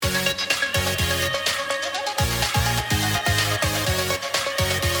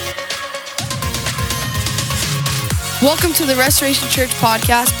Welcome to the Restoration Church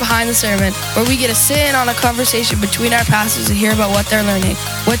podcast, Behind the Sermon, where we get to sit in on a conversation between our pastors to hear about what they're learning,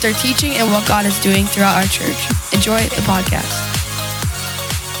 what they're teaching, and what God is doing throughout our church. Enjoy the podcast.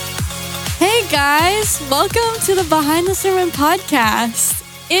 Hey guys, welcome to the Behind the Sermon podcast.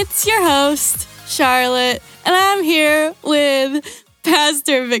 It's your host, Charlotte, and I'm here with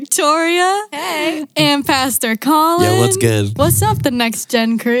Pastor Victoria. Hey. And Pastor Colin. Yeah, what's good? What's up, the Next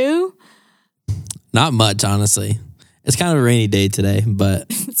Gen crew? Not much, honestly. It's kind of a rainy day today, but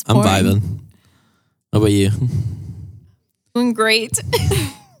It's I'm pouring. vibing. How about you? Doing great.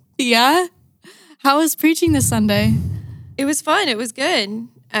 Yeah? How was preaching this Sunday? It was fun. It was good.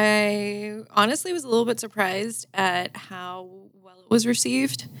 I honestly was a little bit surprised at how well it was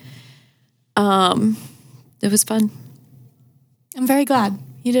received. It was fun. I'm very glad.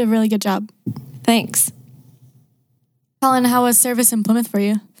 You did a really good job. Thanks. Colin, how was service in Plymouth for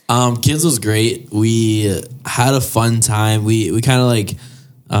you? Kids was great. We had a fun time. We kind of like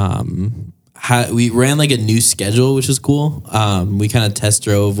we ran like a new schedule, which was cool. We kind of test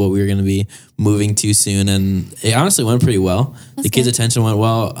drove what we were going to be moving to soon, and it honestly went pretty well. The kids' attention went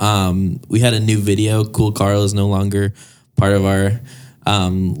well. We had a new video. Cool Carl is no longer part of our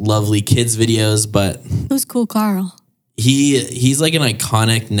lovely kids videos, but Who's Cool Carl? he's like an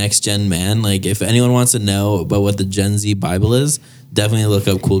iconic next gen man. Like if anyone wants to know about what the Gen Z Bible is, definitely look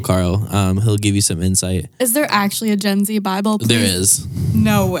up Cool Carl. He'll give you some insight. Is there actually a Gen Z Bible? Please? There is.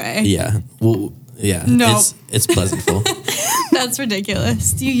 No way. Yeah. Well, yeah. No. It's pleasantful. That's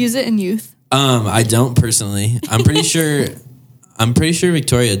ridiculous. Do you use it in youth? I don't personally. I'm pretty sure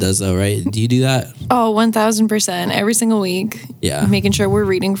Victoria does though, right? Do you do that? Oh, 1,000% every single week. Yeah. Making sure we're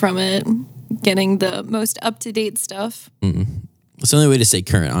reading from it, getting the most up-to-date stuff. It's the only way to stay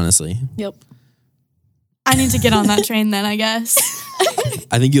current, honestly. Yep. I need to get on that train then, I guess.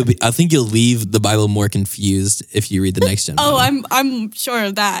 I think you'll leave the Bible more confused if you read the next gen. Oh, Bible. I'm sure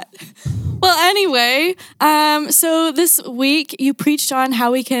of that. Well, anyway, so this week you preached on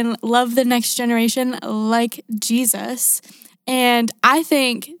how we can love the next generation like Jesus. And I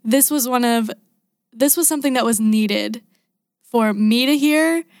think this was something that was needed for me to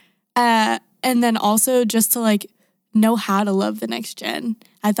hear. And then also just to like know how to love the next gen.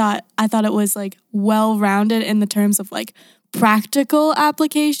 I thought it was like well-rounded in the terms of like practical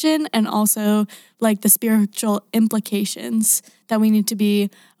application and also like the spiritual implications that we need to be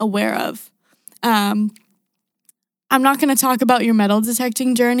aware of. I'm not going to talk about your metal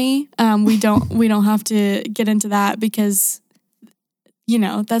detecting journey. We don't have to get into that because, you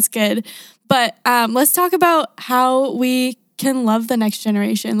know, that's good. But let's talk about how we can love the next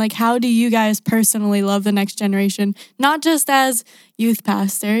generation. Like, how do you guys personally love the next generation? Not just as youth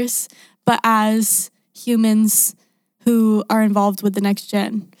pastors, but as humans who are involved with the next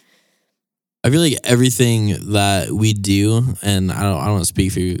gen. I feel like everything that we do, and I don't want to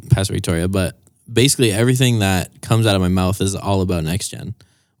speak for you, Pastor Victoria, but basically everything that comes out of my mouth is all about next gen.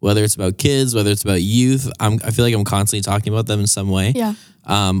 Whether it's about kids, whether it's about youth, I feel like I'm constantly talking about them in some way. Yeah.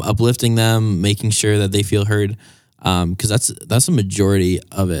 Uplifting them, making sure that they feel heard. Because that's a majority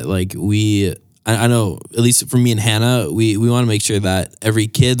of it. Like I know, at least for me and Hannah, we want to make sure that every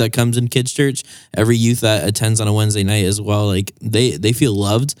kid that comes in kids church, every youth that attends on a Wednesday night as well, like they feel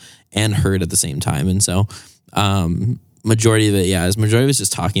loved and heard at the same time. And so, majority of it is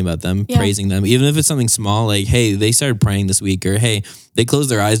just talking about them, praising them, even if it's something small, like, hey, they started praying this week, or hey, they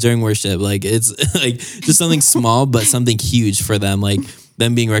closed their eyes during worship. Like it's like just something small, but something huge for them. Like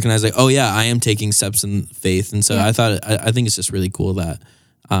them being recognized, like, oh yeah, I am taking steps in faith. And so I think it's just really cool that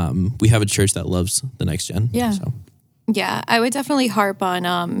we have a church that loves the next gen. Yeah. So. Yeah, I would definitely harp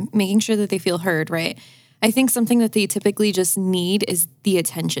on making sure that they feel heard, right? I think something that they typically just need is the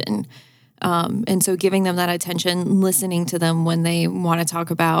attention. And so giving them that attention, listening to them when they want to talk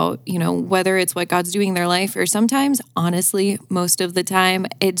about, you know, whether it's what God's doing in their life, or sometimes, honestly, most of the time,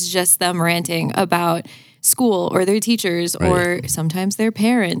 it's just them ranting about school or their teachers or sometimes their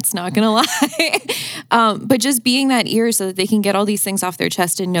parents, not going to lie. But just being that ear so that they can get all these things off their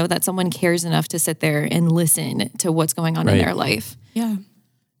chest and know that someone cares enough to sit there and listen to what's going on in their life. Yeah.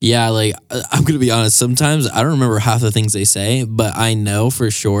 Yeah, like I'm going to be honest, sometimes I don't remember half the things they say, but I know for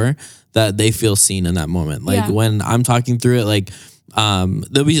sure that they feel seen in that moment. Like when I'm talking through it, like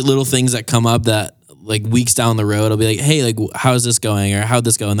there'll be little things that come up that like weeks down the road, I'll be like, hey, like, how's this going? Or how'd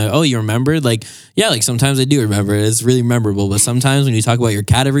this go? And they're, oh, you remembered? Like, yeah, like sometimes I do remember it. It's really memorable. But sometimes when you talk about your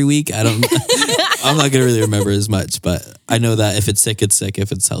cat every week, I'm not going to really remember as much. But I know that if it's sick, it's sick.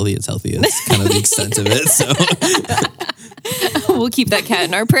 If it's healthy, it's healthy. It's kind of the extent of it. So we'll keep that cat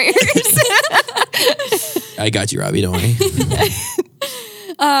in our prayers. I got you, Robbie. Don't worry.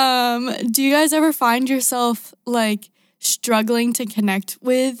 Do you guys ever find yourself like struggling to connect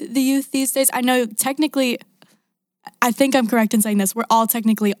with the youth these days? I know technically, I think I'm correct in saying this, we're all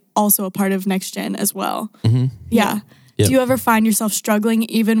technically also a part of Next Gen as well. Mm-hmm. Yeah. Yep. Do you ever find yourself struggling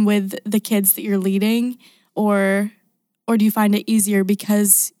even with the kids that you're leading, or do you find it easier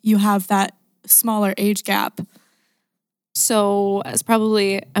because you have that smaller age gap? So it's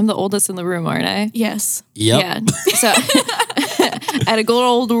probably, I'm the oldest in the room, aren't I? Yes. Yep. Yeah. So at a good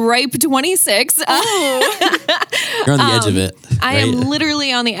old ripe 26. You're on the edge of it. I am right?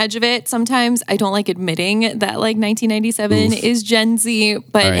 literally on the edge of it. Sometimes I don't like admitting that like 1997 is Gen Z,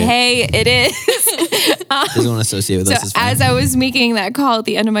 but All right. hey, it is. Doesn't want to associate with us. So It's fine. as I was making that call at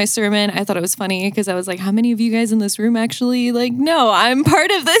the end of my sermon, I thought it was funny because I was like, how many of you guys in this room actually like, no, I'm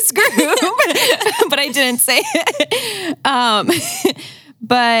part of this group, but I didn't say it.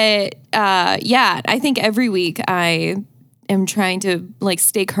 Yeah, I think every week I am trying to like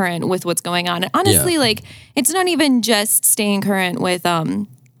stay current with what's going on. And honestly, like it's not even just staying current with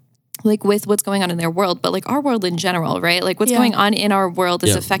like with what's going on in their world, but like our world in general, right? Like what's going on in our world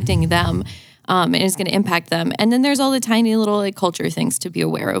is affecting them. And is going to impact them. And then there's all the tiny little like culture things to be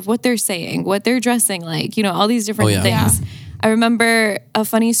aware of, what they're saying, what they're dressing like, you know, all these different things. Yeah. I remember a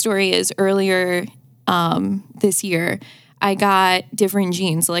funny story is earlier this year, I got different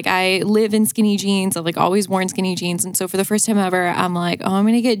jeans. Like I live in skinny jeans. I've like always worn skinny jeans. And so for the first time ever, I'm like, oh, I'm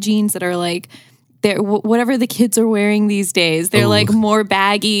going to get jeans that are like, they're whatever the kids are wearing these days. They're like more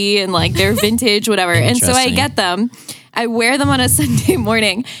baggy and like they're vintage, whatever. And so I get them. I wear them on a Sunday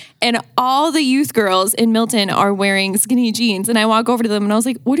morning, and all the youth girls in Milton are wearing skinny jeans. And I walk over to them and I was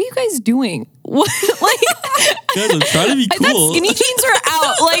like, what are you guys doing? What? Like, Guys, I'm trying to be I thought cool. skinny jeans were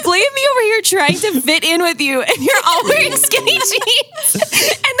out. Like, leave me over here trying to fit in with you, and you're all wearing skinny jeans.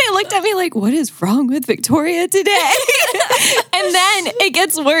 And they looked at me like, what is wrong with Victoria today? And then it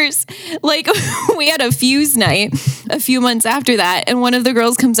gets worse. Like, we had a Fuse night a few months after that, and one of the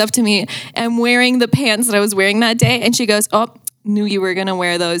girls comes up to me and wearing the pants that I was wearing that day, and she goes, oh, knew you were gonna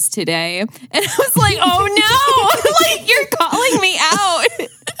wear those today. And I was like, oh no, like you're calling me out.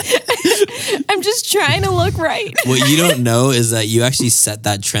 I'm just trying to look right. What you don't know is that you actually set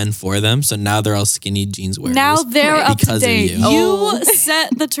that trend for them. So now they're all skinny jeans wearers. Now they're up to because of date. you. You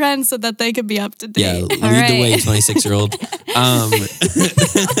set the trend so that they could be up to Yeah, date. lead the way, right. 26-year-old.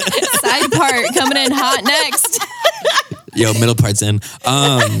 Side part coming in hot next. Yo, middle part's in.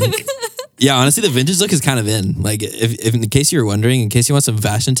 Yeah, honestly, the vintage look is kind of in. Like, if in case you were wondering, in case you want some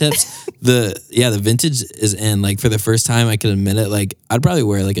fashion tips, the vintage is in. Like, for the first time, I could admit it. Like, I'd probably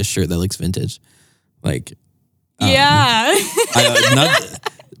wear like a shirt that looks vintage. Like, Yeah.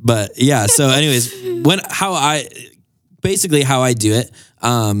 but yeah. So, anyways, how I do it.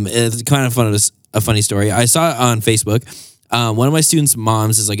 It's kind of a funny story. I saw it on Facebook. One of my students'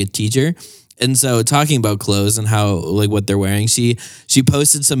 moms is like a teacher. And so talking about clothes and how like what they're wearing, she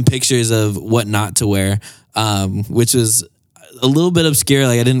posted some pictures of what not to wear, which was a little bit obscure.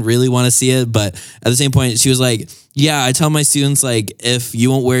 Like I didn't really want to see it, but at the same point, she was like, yeah, I tell my students, like, if you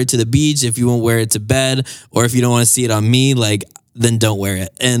won't wear it to the beach, if you won't wear it to bed, or if you don't want to see it on me, like, then don't wear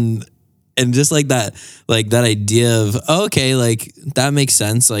it. And just like that idea of, oh, okay, like that makes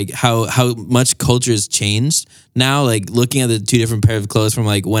sense. Like how much culture has changed now, like looking at the two different pairs of clothes from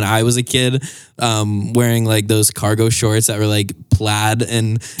like when I was a kid, wearing like those cargo shorts that were like plaid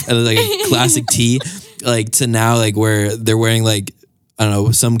and like a classic tee, like to now like where they're wearing like, I don't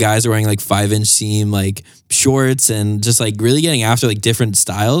know, some guys are wearing like 5-inch seam like shorts and just like really getting after like different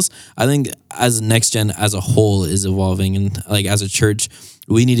styles. I think as Next Gen as a whole is evolving, and like as a church,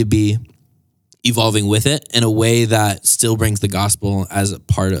 we need to be evolving with it in a way that still brings the gospel as a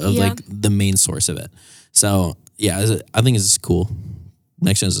part of like the main source of it. So yeah, I think it's just cool.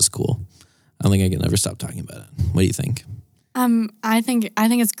 Next Gen is just cool. I don't think I can ever stop talking about it. What do you think? I think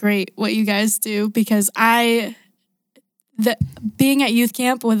it's great what you guys do, because being at youth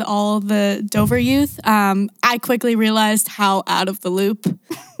camp with all the Dover youth, I quickly realized how out of the loop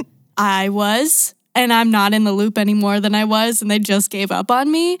I was. And I'm not in the loop any more than I was, and they just gave up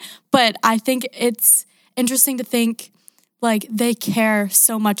on me. But I think it's interesting to think, like, they care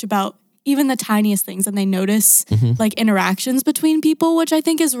so much about even the tiniest things, and they notice, like, interactions between people, which I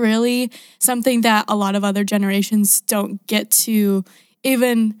think is really something that a lot of other generations don't get to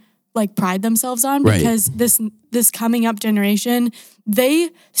even, like, pride themselves on. Right. Because this coming up generation, they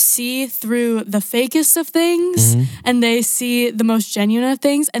see through the fakest of things, and they see the most genuine of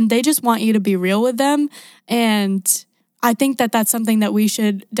things, and they just want you to be real with them. And I think that that's something that we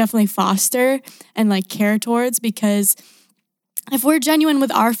should definitely foster and like care towards, because if we're genuine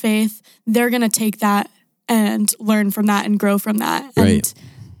with our faith, they're going to take that and learn from that and grow from that. Right. And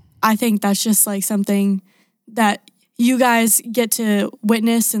I think that's just like something that you guys get to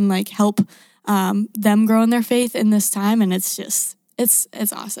witness and like help them grow in their faith in this time. And it's just, it's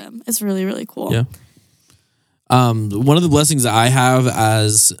awesome. It's really, really cool. Yeah. One of the blessings that I have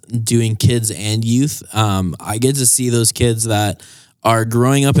as doing kids and youth, I get to see those kids that are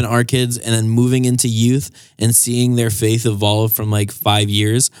growing up in our kids and then moving into youth and seeing their faith evolve from like 5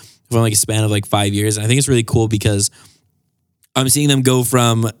 years, from like a span of like 5 years. And I think it's really cool because I'm seeing them go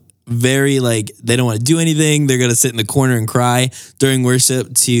from very like, they don't want to do anything. They're going to sit in the corner and cry during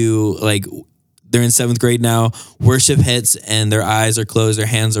worship to like, they're in 7th grade now. Worship hits and their eyes are closed, their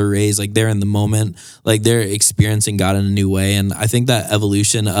hands are raised. Like they're in the moment, like they're experiencing God in a new way. And I think that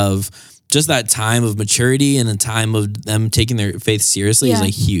evolution of just that time of maturity and a time of them taking their faith seriously is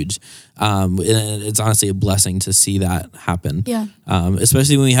like huge. And it's honestly a blessing to see that happen. Yeah.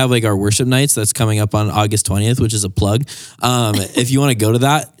 Especially when we have like our worship nights that's coming up on August 20th, which is a plug. If you want to go to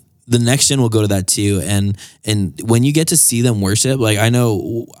that, the next gen will go to that too. And when you get to see them worship, like I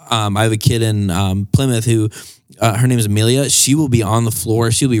know I have a kid in Plymouth who her name is Amelia. She will be on the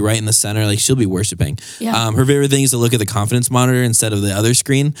floor. She'll be right in the center. Like she'll be worshiping. Yeah. Her favorite thing is to look at the confidence monitor instead of the other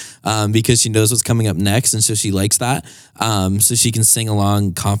screen because she knows what's coming up next. And so she likes that. So she can sing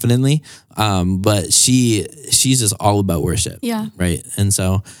along confidently. But she's just all about worship. Yeah. Right. And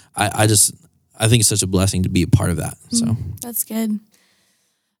so I think it's such a blessing to be a part of that. So That's good.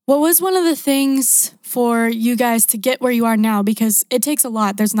 What was one of the things for you guys to get where you are now? Because it takes a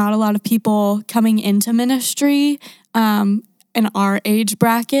lot. There's not a lot of people coming into ministry in our age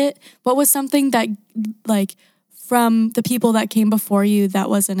bracket. What was something that, like, from the people that came before you that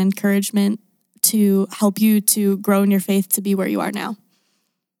was an encouragement to help you to grow in your faith to be where you are now?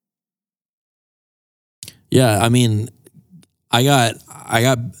 Yeah, I mean, I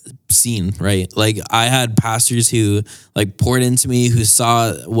got seen, right? Like I had pastors who like poured into me, who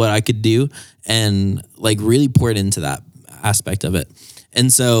saw what I could do and like really poured into that aspect of it.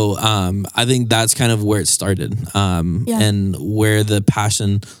 And so I think that's kind of where it started. And where the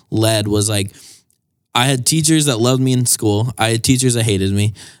passion led was like, I had teachers that loved me in school. I had teachers that hated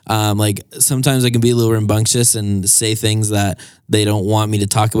me. Like sometimes I can be a little rambunctious and say things that they don't want me to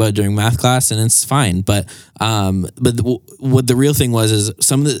talk about during math class, and it's fine. But what the real thing was is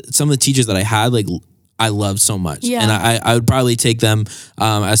some of the teachers that I had, like I loved so much, and I would probably take them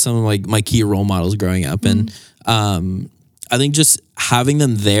as some of like my key role models growing up, and I think just having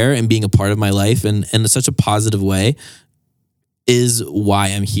them there and being a part of my life and in such a positive way is why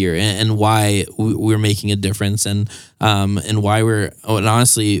I'm here and why we're making a difference and why and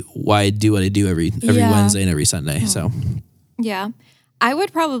honestly why I do what I do every Wednesday and every Sunday. So yeah, I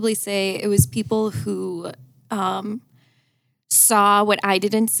would probably say it was people who saw what I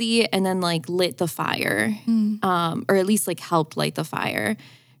didn't see and then like lit the fire, or at least like helped light the fire.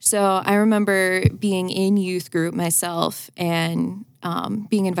 So I remember being in youth group myself and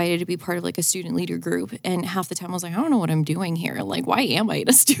being invited to be part of like a student leader group. And half the time I was like, I don't know what I'm doing here. Like, why am I in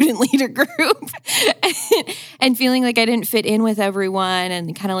a student leader group? And feeling like I didn't fit in with everyone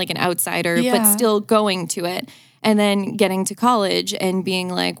and kind of like an outsider, but still going to it. And then getting to college and being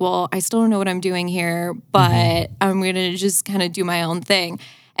like, well, I still don't know what I'm doing here, but I'm going to just kind of do my own thing.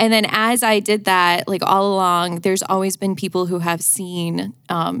 And then as I did that, like all along, there's always been people who have seen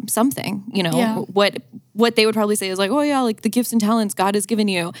something, you know, what they would probably say is like, oh yeah, like the gifts and talents God has given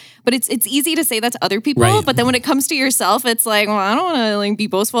you. But it's easy to say that to other people. Right. But then when it comes to yourself, it's like, well, I don't want to like be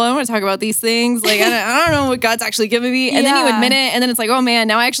boastful. I don't want to talk about these things. Like, I don't know what God's actually given me. And then you admit it. And then it's like, oh man,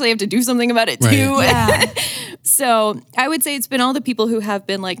 now I actually have to do something about it too. Right. Yeah. So I would say it's been all the people who have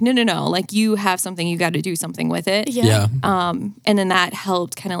been like, no, like you have something, you got to do something with it. Yeah. And then that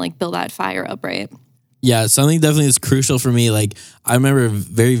helped kind of like build that fire up, right? Yeah, something definitely is crucial for me. Like I remember a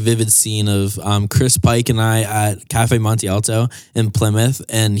very vivid scene of Chris Pike and I at Cafe Monte Alto in Plymouth,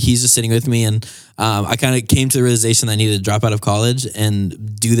 and he's just sitting with me, and I kind of came to the realization that I needed to drop out of college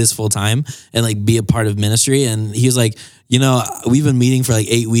and do this full time and like be a part of ministry. And he was like, you know, we've been meeting for like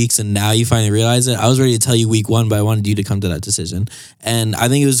 8 weeks, and now you finally realize it. I was ready to tell you week 1, but I wanted you to come to that decision. And I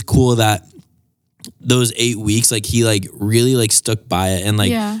think it was cool that those 8 weeks, like he like really like stuck by it, and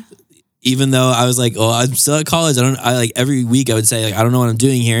like. Yeah. Even though I was like, oh, I'm still at college. I like every week I would say like, I don't know what I'm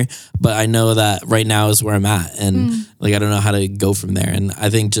doing here, but I know that right now is where I'm at. And like, I don't know how to go from there. And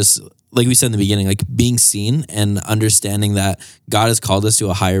I think just like we said in the beginning, like being seen and understanding that God has called us to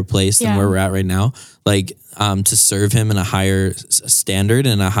a higher place than where we're at right now, like to serve him in a higher standard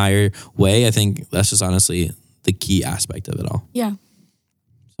and a higher way. I think that's just honestly the key aspect of it all. Yeah.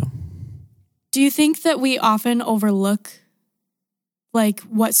 So. Do you think that we often overlook like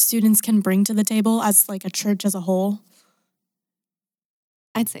what students can bring to the table as like a church as a whole?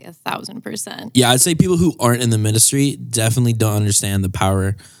 I'd say 1,000%. Yeah, I'd say people who aren't in the ministry definitely don't understand the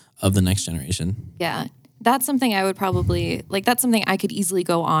power of the next generation. Yeah. That's something I would probably, like, that's something I could easily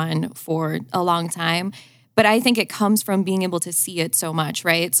go on for a long time. But I think it comes from being able to see it so much,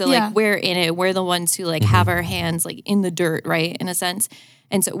 right? So, like, we're in it. We're the ones who, like, have our hands, like, in the dirt, right, in a sense.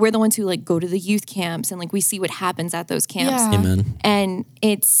 And so we're the ones who, like, go to the youth camps and, like, we see what happens at those camps. Yeah. Amen. And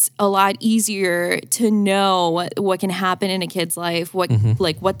it's a lot easier to know what can happen in a kid's life, what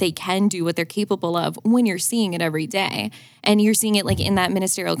like what they can do, what they're capable of when you're seeing it every day. And you're seeing it like in that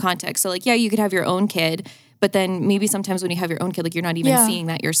ministerial context. So like, yeah, you could have your own kid, but then maybe sometimes when you have your own kid, like you're not even seeing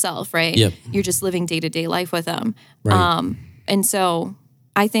that yourself, right? Yep. You're just living day-to-day life with them. Right. And so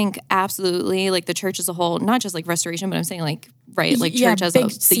I think absolutely like the church as a whole, not just like Restoration, but I'm saying like, right, like church as big the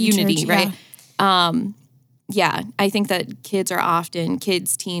C unity, church, right? Yeah, I think that teens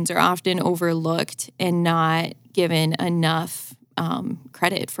are often overlooked and not given enough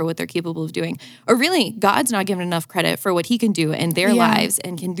credit for what they're capable of doing. Or really, God's not given enough credit for what he can do in their lives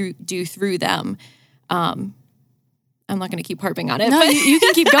and can do through them. I'm not going to keep harping on it. No, but you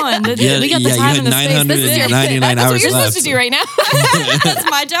can keep going. We got the you time had and the space. This is your 999 That's what hours you're left. supposed to do right now. That's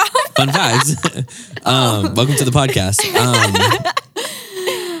my job. Fun facts. Welcome to the podcast.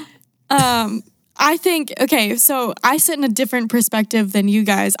 I think, okay, so I sit in a different perspective than you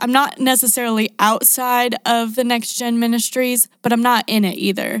guys. I'm not necessarily outside of the Next Gen Ministries, but I'm not in it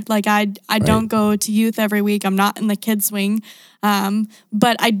either. Like I don't go to youth every week. I'm not in the kids wing.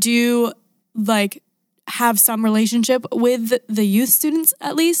 But I do like have some relationship with the youth students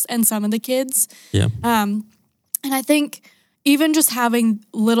at least and some of the kids. Yeah. And I think even just having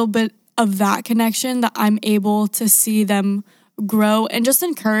a little bit of that connection that I'm able to see them grow and just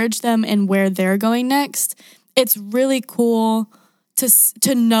encourage them in where they're going next. It's really cool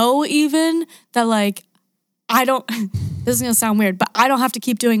to know even that like, I don't, this is going to sound weird, but I don't have to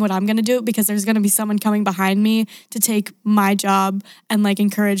keep doing what I'm going to do because there's going to be someone coming behind me to take my job and like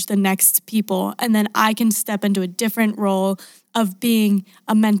encourage the next people. And then I can step into a different role of being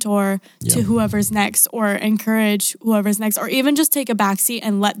a mentor to whoever's next or encourage whoever's next or even just take a backseat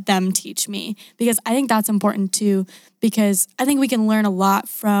and let them teach me because I think that's important too because I think we can learn a lot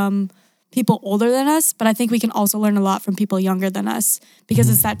from people older than us, but I think we can also learn a lot from people younger than us because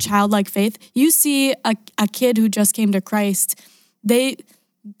it's that childlike faith. You see a kid who just came to Christ, they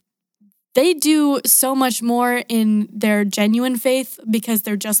do so much more in their genuine faith because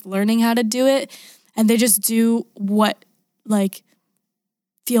they're just learning how to do it and they just do what like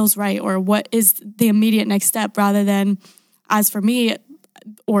feels right or what is the immediate next step rather than as for me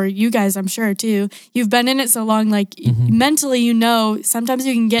or you guys, I'm sure too, you've been in it so long, like mentally, you know, sometimes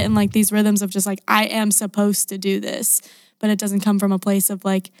you can get in like these rhythms of just like, I am supposed to do this, but it doesn't come from a place of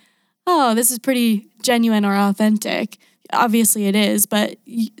like, oh, this is pretty genuine or authentic. Obviously it is, but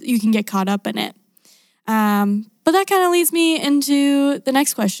you can get caught up in it. But that kind of leads me into the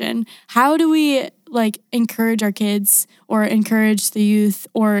next question. How do we like encourage our kids or encourage the youth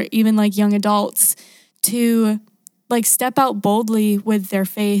or even like young adults to like step out boldly with their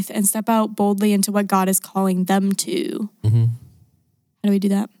faith and step out boldly into what God is calling them to? How do we do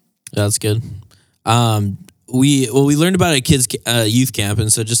that? Yeah, that's good. We learned about a kids youth camp,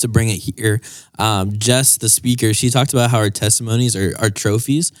 and so just to bring it here, Jess, the speaker, she talked about how our testimonies are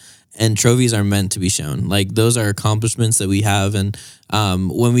trophies, and trophies are meant to be shown. Like those are accomplishments that we have, and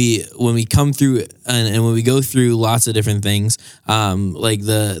when we come through and when we go through lots of different things, like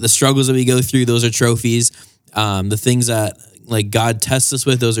the struggles that we go through, those are trophies. The things that like God tests us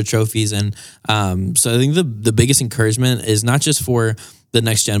with, those are trophies, and so I think the biggest encouragement is not just for the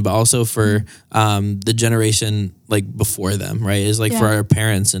next gen, but also for the generation like before them, right? Is like for our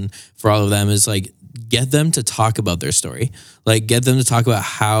parents and for all of them is like get them to talk about their story, like get them to talk about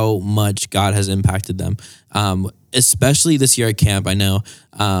how much God has impacted them. Especially this year at camp, I know.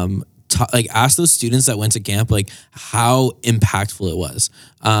 Like ask those students that went to camp like how impactful it was.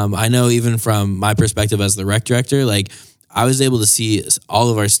 I know even from my perspective as the rec director, like I was able to see all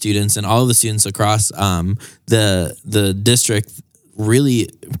of our students and all of the students across the district really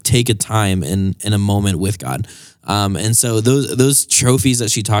take a time in a moment with God. And so those trophies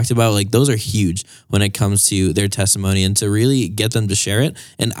that she talked about, like those are huge when it comes to their testimony and to really get them to share it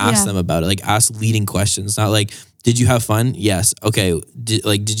and ask them about it. Like ask leading questions, not like, did you have fun? Yes. Okay.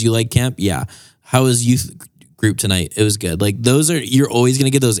 Did you like camp? Yeah. How was youth group tonight? It was good. Like you're always going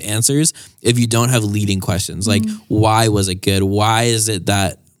to get those answers if you don't have leading questions. Like why was it good? Why is it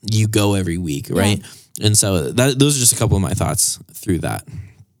that you go every week? Right. Yeah. And so those are just a couple of my thoughts through that.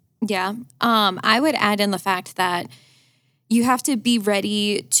 Yeah. I would add in the fact that you have to be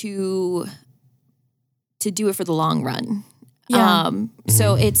ready to do it for the long run. Yeah.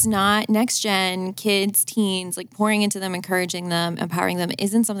 So it's not next gen, kids, teens, like pouring into them, encouraging them, empowering them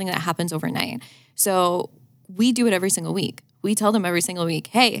isn't something that happens overnight. So we do it every single week. We tell them every single week,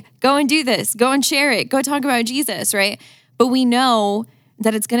 hey, go and do this, go and share it, go talk about Jesus, right? But we know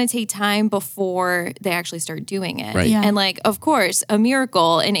that it's going to take time before they actually start doing it. Right. Yeah. And like, of course, a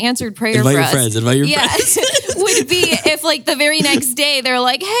miracle, an answered prayer Invite for your us. friends. Invite your friends. would be if like the very next day they're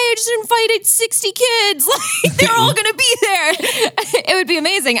like, hey, I just invited 60 kids. Like they're all going to be there. It would be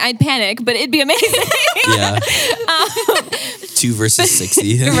amazing. I'd panic, but it'd be amazing. Yeah. 2 versus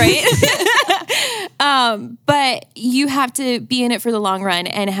 60. Right? But you have to be in it for the long run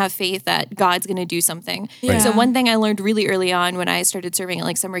and have faith that God's going to do something. Yeah. So one thing I learned really early on when I started serving at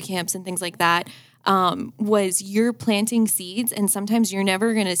like summer camps and things like that was you're planting seeds and sometimes you're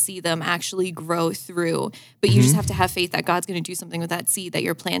never going to see them actually grow through, but you just have to have faith that God's going to do something with that seed that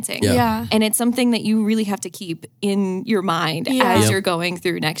you're planting. Yeah. Yeah. And it's something that you really have to keep in your mind Yeah. as Yep. you're going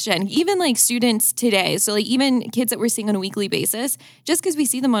through next gen. Even like students today, so like even kids that we're seeing on a weekly basis, just because we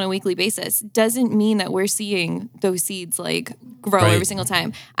see them on a weekly basis doesn't mean that we're seeing those seeds like grow Right. every single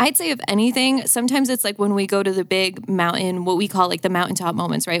time. I'd say if anything, sometimes it's like when we go to the big mountain, what we call like the mountaintop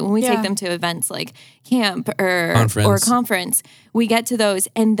moments, right? When we Yeah. take them to events like camp or Conference. conference, we get to those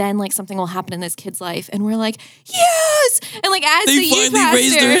and then like something will happen in this kid's life and we're like, yes! And like as They the youth finally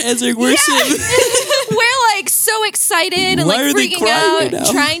raised pastor, their hands during worship. we're like so excited and Why like are they freaking crying out, right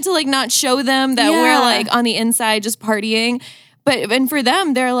now? trying to like not show them that Yeah. we're like on the inside just partying. And for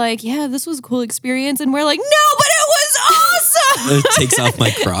them, they're like, yeah, this was a cool experience. And we're like, no, but it was awesome. It takes off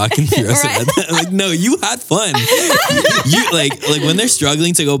my crock and throws Right. it at them. I'm like, no, you had fun. You like when they're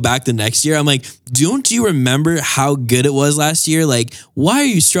struggling to go back the next year, I'm like, don't you remember how good it was last year? Like, why are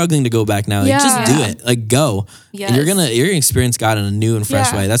you struggling to go back now? Like, Yeah. just do it. Like, go. And you're Yes. gonna experience God in a new and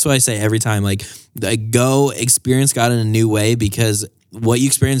fresh Yeah. way. That's what I say every time. Like, go experience God in a new way because what you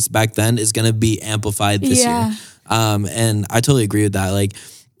experienced back then is gonna be amplified this Yeah. year. And I totally agree with that. Like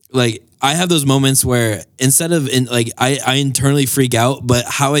I have those moments where instead of I internally freak out, but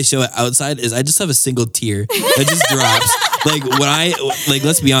how I show it outside is I just have a single tear that just drops. Like when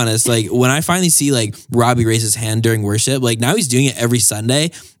let's be honest, like when I finally see like Robbie raise his hand during worship, like now he's doing it every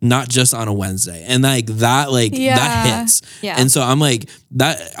Sunday, not just on a Wednesday. And that Yeah. hits. Yeah. And so I'm like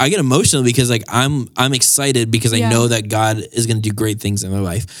that I get emotional because like I'm excited because I Yeah. know that God is going to do great things in my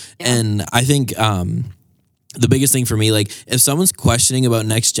life. And I think, the biggest thing for me, like if someone's questioning about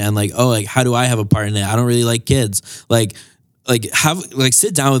next gen, like, oh, like how do I have a part in it? I don't really like kids. Like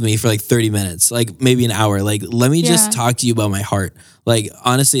sit down with me for like 30 minutes, like maybe an hour. Like, let me just Yeah. talk to you about my heart. Like,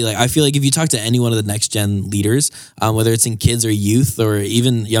 honestly, like I feel like if you talk to any one of the next gen leaders, whether it's in kids or youth or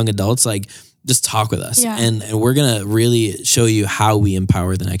even young adults, like just talk with us. Yeah. And we're going to really show you how we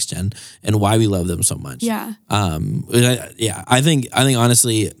empower the next gen and why we love them so much. Yeah. I think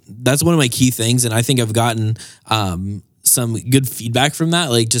honestly, that's one of my key things. And I think I've gotten, some good feedback from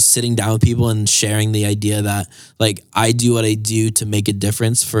that, like just sitting down with people and sharing the idea that like I do what I do to make a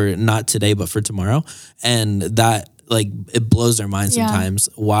difference for not today, but for tomorrow. And that like, it blows their mind Yeah. sometimes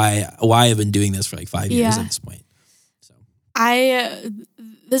why I've been doing this for like 5 years Yeah. at this point.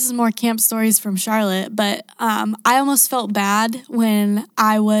 This is more camp stories from Charlotte, but I almost felt bad when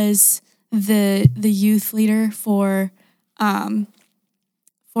I was the youth leader for the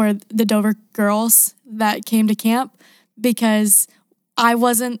Dover girls that came to camp because I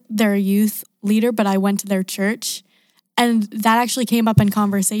wasn't their youth leader, but I went to their church. And that actually came up in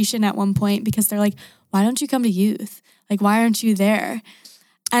conversation at one point because they're like, why don't you come to youth? Like, why aren't you there?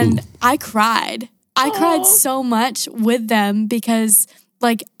 And I cried. I cried so much with them because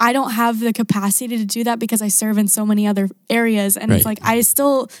like I don't have the capacity to do that because I serve in so many other areas. And it's Right. like I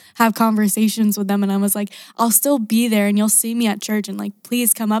still have conversations with them and I was like, I'll still be there and you'll see me at church and like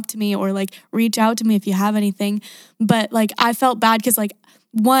please come up to me or like reach out to me if you have anything. But like I felt bad because like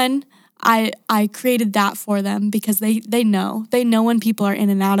one, I created that for them because they know when people are in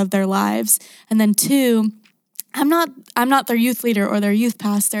and out of their lives. And then two, I'm not their youth leader or their youth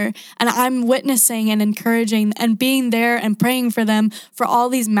pastor, and I'm witnessing and encouraging and being there and praying for them for all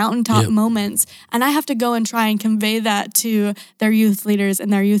these mountaintop Yep. moments. And I have to go and try and convey that to their youth leaders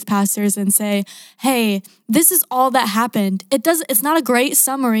and their youth pastors and say, hey, this is all that happened. It's not a great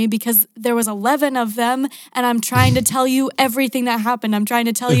summary because there was 11 of them and I'm trying to tell you everything that happened. I'm trying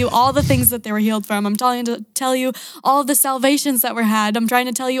to tell you all the things that they were healed from. I'm trying to tell you all of the salvations that were had. I'm trying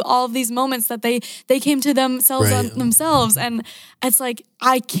to tell you all of these moments that they came to themselves Right. on themselves. And it's like,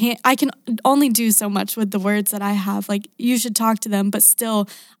 I can only do so much with the words that I have. Like you should talk to them, but still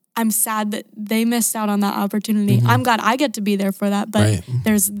I'm sad that they missed out on that opportunity. I'm glad I get to be there for that, but Right.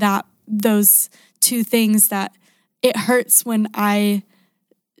 there's those two things that it hurts when I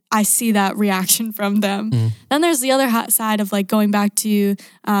see that reaction from them. Then there's the other side of like going back to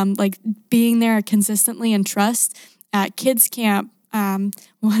like being there consistently and trust at kids camp.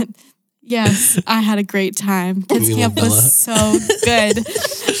 Yes, I had a great time. Kids camp was so good.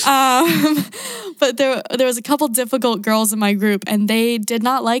 But there was a couple difficult girls in my group, and they did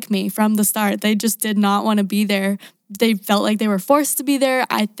not like me from the start. They just did not want to be there. They felt like they were forced to be there.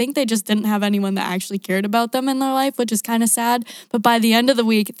 I think they just didn't have anyone that actually cared about them in their life, which is kind of sad. But by the end of the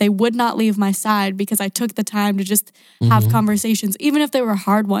week, they would not leave my side because I took the time to just have conversations, even if they were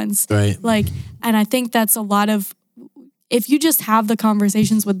hard ones. Right. Like, and I think that's a lot of, if you just have the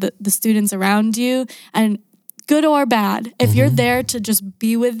conversations with the students around you, and good or bad, if you're there to just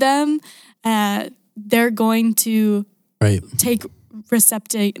be with them, they're going to take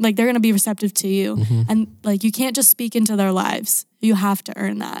receptive, like they're going to be receptive to you. And like, you can't just speak into their lives. You have to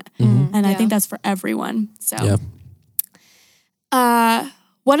earn that. And I think that's for everyone. So,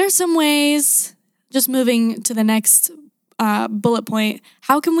 what are some ways, just moving to the next bullet point,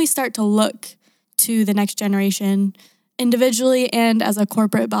 how can we start to look to the next generation individually and as a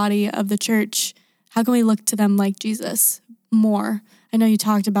corporate body of the church? How can we look to them like Jesus more? I know you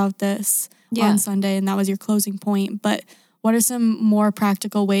talked about this on Sunday, and that was your closing point, but what are some more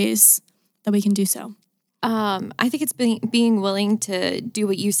practical ways that we can do so? I think it's being willing to do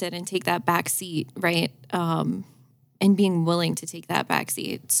what you said and take that back seat, right? And being willing to take that back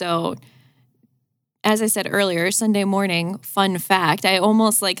seat. So, as I said earlier, Sunday morning, fun fact, I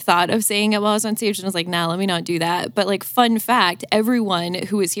almost like thought of saying it while I was on stage, and I was like, nah, let me not do that. But like, fun fact, everyone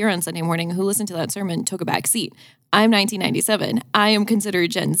who was here on Sunday morning who listened to that sermon took a back seat. I'm 1997. I am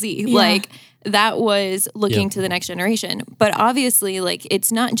considered Gen Z. Yeah. Like, that was looking to the next generation. But obviously, like,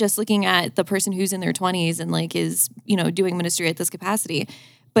 it's not just looking at the person who's in their 20s and like is, doing ministry at this capacity,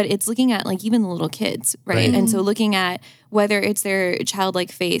 but it's looking at like even the little kids, right? And so looking at whether it's their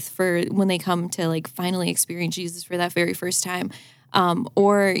childlike faith for when they come to like finally experience Jesus for that very first time.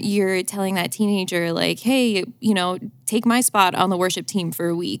 Or you're telling that teenager like, hey, take my spot on the worship team for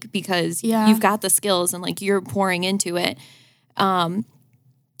a week because you've got the skills and like you're pouring into it.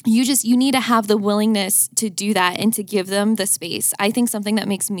 You need to have the willingness to do that and to give them the space. I think something that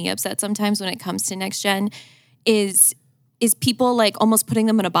makes me upset sometimes when it comes to next gen is people like almost putting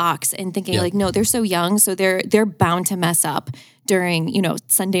them in a box and thinking like, no, they're so young, so they're bound to mess up during,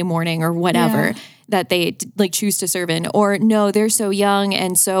 Sunday morning or whatever that they like choose to serve in, or no, they're so young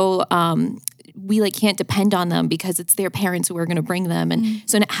and so we like can't depend on them because it's their parents who are going to bring them. And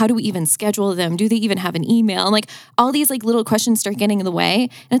so how do we even schedule them? Do they even have an email? And like all these like little questions start getting in the way.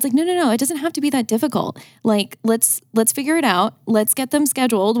 And it's like, no, it doesn't have to be that difficult. Like, let's figure it out. Let's get them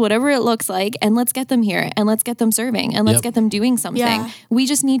scheduled, whatever it looks like. And let's get them here and let's get them serving and let's get them doing something. Yeah. We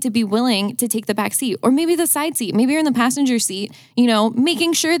just need to be willing to take the back seat or maybe the side seat. Maybe you're in the passenger seat,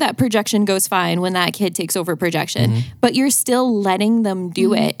 making sure that projection goes fine when that kid takes over projection, but you're still letting them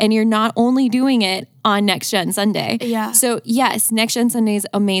do it. And you're not only doing it on Next Gen Sunday. Yeah. So yes, Next Gen Sunday is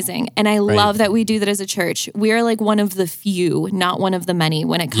amazing. And I love that we do that as a church. We are like one of the few, not one of the many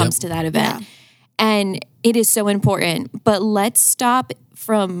when it comes to that event. Yeah. And it is so important, but let's stop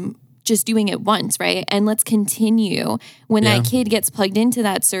from just doing it once, right? And let's continue when that kid gets plugged into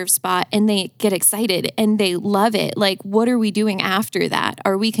that serve spot and they get excited and they love it. Like, what are we doing after that?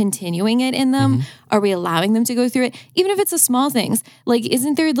 Are we continuing it in them? Are we allowing them to go through it? Even if it's the small things. Like,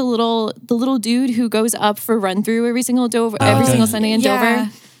 isn't there the little dude who goes up for run through every single Sunday in Dover?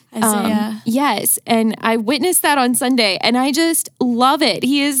 Yes. And I witnessed that on Sunday and I just love it.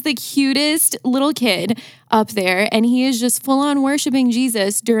 He is the cutest little kid up there and he is just full on worshiping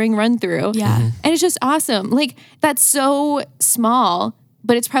Jesus during run through. Yeah. And it's just awesome. Like, that's so small,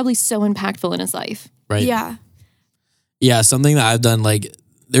 but it's probably so impactful in his life. Right. Yeah. Yeah. Something that I've done, like,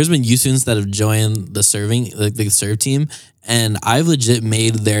 there's been youth students that have joined the serve team, and I've legit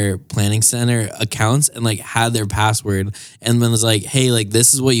made their planning center accounts and like had their password, and then was like, hey, like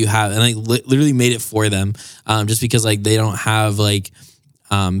this is what you have, and I literally made it for them, just because like they don't have like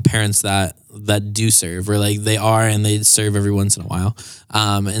parents that do serve, or like they are and they serve every once in a while.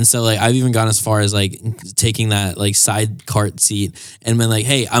 And so like I've even gone as far as like taking that like side cart seat and been like,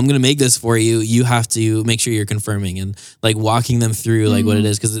 hey, I'm going to make this for you. You have to make sure you're confirming, and like walking them through like what it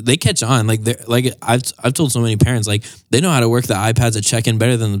is. Cause they catch on. Like they're like, I've told so many parents, like they know how to work the iPads at check-in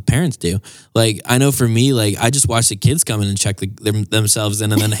better than the parents do. Like I know for me, like I just watch the kids come in and check themselves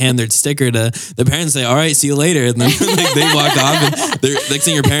in and then hand their sticker to the parents, say, all right, see you later. And then like, they walk off and they're next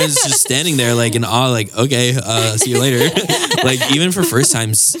thing your parents is just standing there there like in awe, like, okay, see you later. Like even for first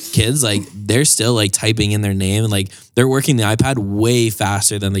time kids, like they're still like typing in their name and like they're working the iPad way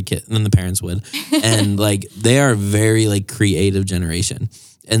faster than the parents would. And like they are very like creative generation.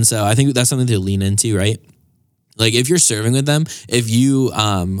 And so I think that's something to lean into, right? Like if you're serving with them, if you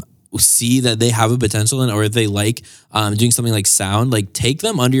see that they have a potential or if they like doing something like sound, like take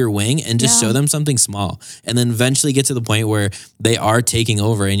them under your wing and just show them something small, and then eventually get to the point where they are taking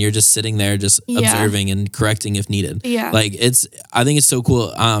over and you're just sitting there just observing and correcting if needed. Like I think it's so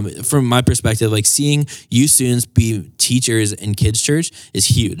cool from my perspective, like seeing youth students be teachers in kids church is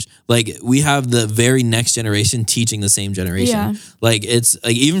huge. Like we have the very next generation teaching the same generation. Like it's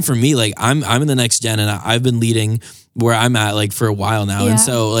like even for me, like I'm in the next gen and I've been leading where I'm at like for a while now. And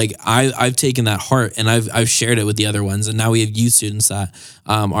so like I've taken that heart and I've shared it with the other ones. And now we have youth students that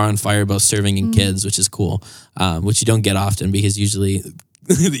are on fire about serving in kids, which is cool. Which you don't get often because usually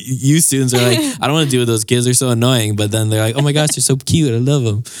youth students are like, I don't want to deal with those kids. They're so annoying. But then they're like, oh my gosh, they're so cute. I love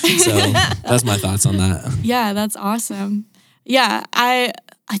them. So that's my thoughts on that. Yeah, that's awesome. Yeah, I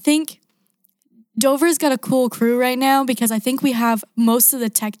think Dover's got a cool crew right now because I think we have most of the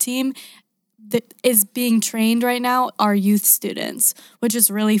tech team that is being trained right now are youth students, which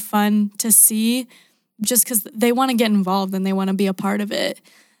is really fun to see just because they want to get involved and they want to be a part of it.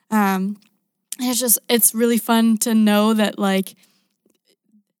 It's really fun to know that like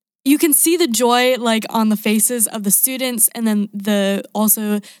you can see the joy like on the faces of the students and then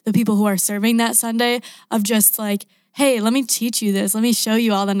also the people who are serving that Sunday of just like, hey, let me teach you this. Let me show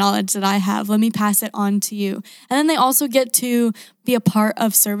you all the knowledge that I have. Let me pass it on to you. And then they also get to be a part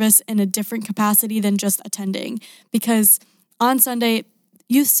of service in a different capacity than just attending. Because on Sunday,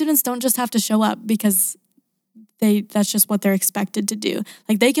 youth students don't just have to show up because that's just what they're expected to do.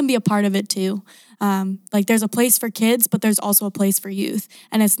 Like they can be a part of it too. Like there's a place for kids, but there's also a place for youth.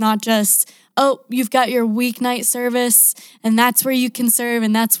 And it's not just, oh, you've got your weeknight service and that's where you can serve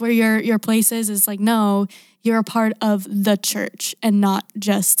and that's where your place is. It's like, no, you're a part of the church and not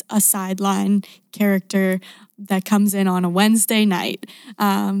just a sideline character that comes in on a Wednesday night.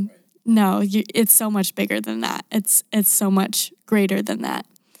 No, it's so much bigger than that. It's so much greater than that.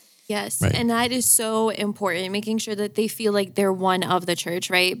 Yes, right. And that is so important, making sure that they feel like they're one of the church,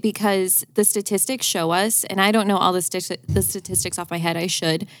 right? Because the statistics show us, and I don't know all the statistics off my head, I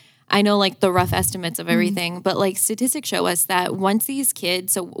should. I know like the rough estimates of everything, but like statistics show us that once these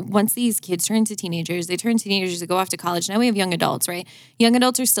kids turn into teenagers, they go off to college. Now we have young adults, right? Young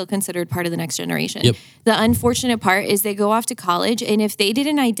adults are still considered part of the next generation. Yep. The unfortunate part is they go off to college, and if they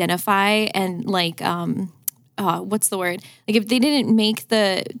didn't identify and like, what's the word? Like if they didn't make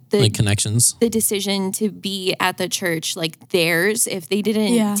the like connections, the decision to be at the church like theirs, if they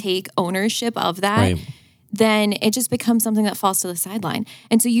didn't take ownership of that. Right. Then it just becomes something that falls to the sideline.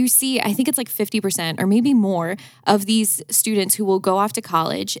 And so you see, I think it's like 50% or maybe more of these students who will go off to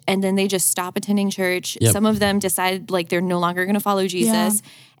college and then they just stop attending church. Yep. Some of them decide like they're no longer going to follow Jesus. Yeah.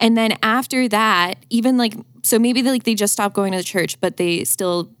 And then after that, even like, so maybe they just stop going to the church, but they're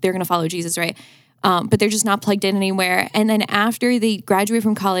going to follow Jesus, right? But they're just not plugged in anywhere. And then after they graduate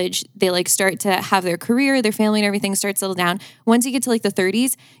from college, they like start to have their career, their family and everything start to settle down. Once you get to like the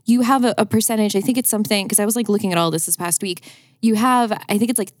 30s, you have a percentage, I think it's something, because I was like looking at all this past week, you have, I think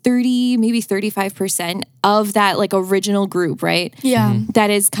it's like 30, maybe 35% of that like original group, right? Yeah.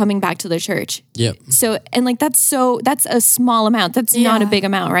 That is coming back to the church. Yep. So, and like that's a small amount. That's not a big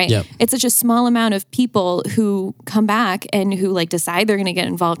amount, right? Yep. It's such a small amount of people who come back and who like decide they're going to get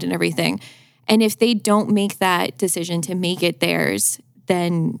involved in everything. And if they don't make that decision to make it theirs,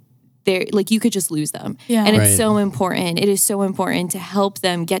 then they're like, you could just lose them. Yeah. And it's so important. It is so important to help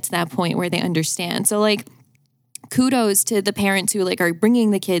them get to that point where they understand. So like, kudos to the parents who like are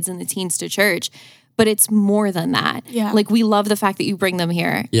bringing the kids and the teens to church, but it's more than that. Yeah. Like we love the fact that you bring them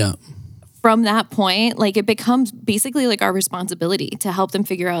here. Yeah. From that point, like it becomes basically like our responsibility to help them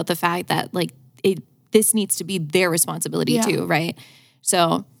figure out the fact that like this needs to be their responsibility too. Right.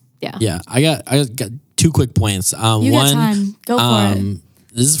 So yeah. Yeah. I got 2 quick points. You got time. Go for it.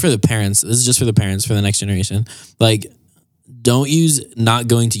 This is for the parents. This is just for the parents, for the next generation. Like, don't use not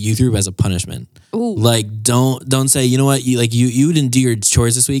going to youth group as a punishment. Ooh. Like, don't say, you know what, you didn't do your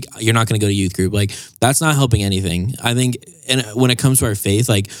chores this week, you're not going to go to youth group. Like, that's not helping anything. I think, and when it comes to our faith,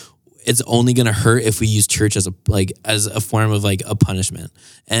 like, it's only going to hurt if we use church as a form of like a punishment.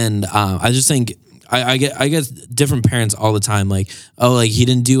 And I just think I get different parents all the time, like, oh, like he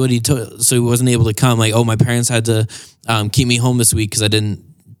didn't do what he told, so he wasn't able to come. Like, oh, my parents had to keep me home this week because I didn't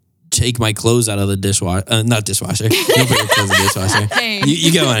take my clothes out of the dishwasher, not dishwasher. You don't put your clothes in the dishwasher. Hey.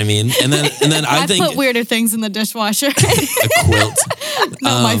 You get what I mean? And then I think put weirder things in the dishwasher. A quilt.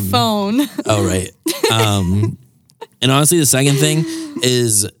 Not my phone. Oh, right. And honestly, the second thing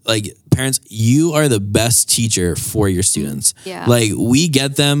is like parents, you are the best teacher for your students. Yeah. Like we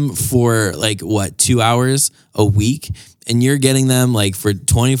get them for like 2 hours a week, and you're getting them like for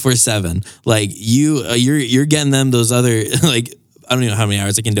 24/7. Like you're getting them those other like, I don't even know how many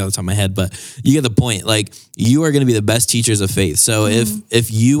hours I can do off the top of my head, but you get the point. Like you are going to be the best teachers of faith. So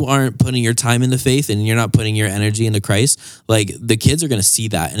if you aren't putting your time into faith and you're not putting your energy into Christ, like the kids are going to see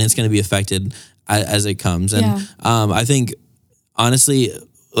that, and it's going to be affected as it comes. And I think honestly,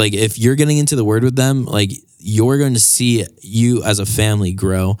 like if you're getting into the word with them, like you're going to see you as a family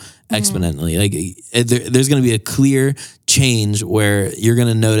grow exponentially. Like there's going to be a clear change where you're going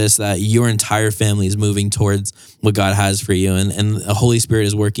to notice that your entire family is moving towards what God has for you, and the Holy Spirit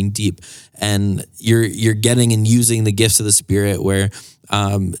is working deep, and you're getting and using the gifts of the Spirit where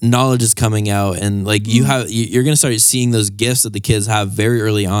knowledge is coming out, and like you're going to start seeing those gifts that the kids have very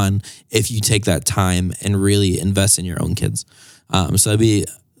early on if you take that time and really invest in your own kids. So that'd be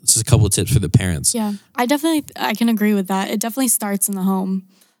just a couple of tips for the parents. Yeah, I can agree with that. It definitely starts in the home.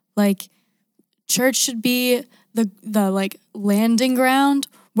 Like church should be the like landing ground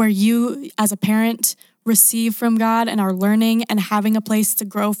where you as a parent receive from God and are learning and having a place to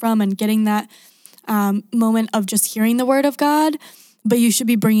grow from and getting that moment of just hearing the word of God. But you should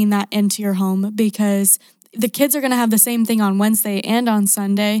be bringing that into your home, because the kids are going to have the same thing on Wednesday and on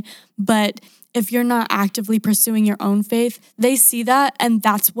Sunday. But if you're not actively pursuing your own faith, they see that, and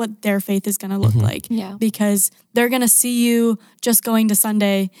that's what their faith is going to look like. Yeah. Because they're going to see you just going to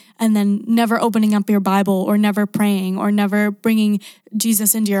Sunday and then never opening up your Bible or never praying or never bringing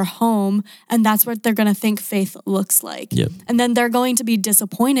Jesus into your home. And that's what they're going to think faith looks like. Yep. And then they're going to be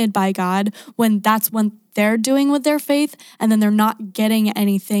disappointed by God when that's what they're doing with their faith, and then they're not getting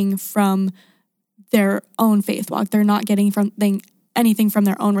anything from their own faith walk. They're not getting anything from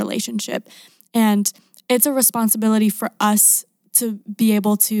their own relationship. And it's a responsibility for us to be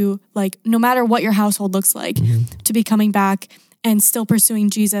able to, like, no matter what your household looks like, to be coming back and still pursuing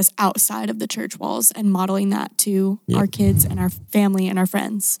Jesus outside of the church walls and modeling that to our kids and our family and our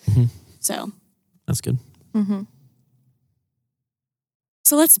friends. So That's good.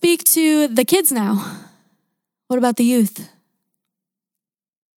 So let's speak to the kids now. What about the youth?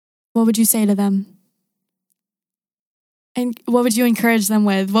 What would you say to them? And what would you encourage them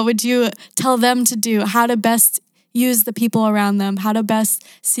with? What would you tell them to do? How to best use the people around them? How to best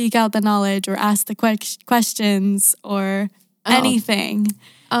seek out the knowledge or ask the questions or anything?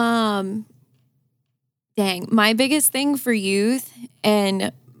 Dang. My biggest thing for youth,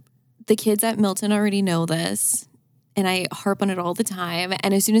 and the kids at Milton already know this, and I harp on it all the time.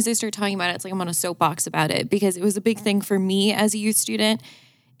 And as soon as I start talking about it, it's like I'm on a soapbox about it, because it was a big thing for me as a youth student.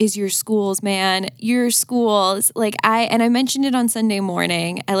 Is your schools, man. Your schools. Like I mentioned it on Sunday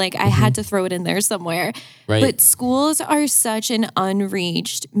morning. I had to throw it in there somewhere. Right. But schools are such an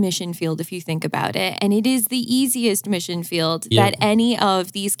unreached mission field if you think about it. And it is the easiest mission field that any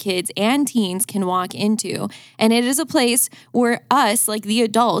of these kids and teens can walk into. And it is a place where us, like the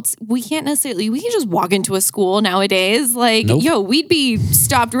adults, we can just walk into a school nowadays. Like, Nope. we'd be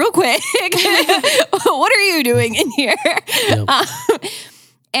stopped real quick. What are you doing in here? Yep.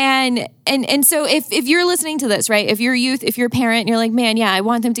 And so if you're listening to this, right, if you're youth, if you're a parent, and you're like, man, yeah, I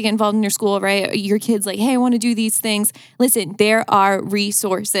want them to get involved in their school, right? Your kid's like, hey, I want to do these things. Listen, there are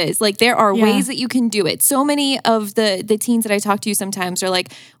resources. Like there are ways that you can do it. So many of the teens that I talk to sometimes are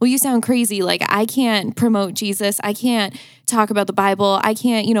like, well, you sound crazy. Like I can't promote Jesus. I can't talk about the Bible. I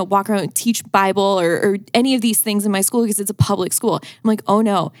can't, walk around and teach Bible or any of these things in my school because it's a public school. I'm like, oh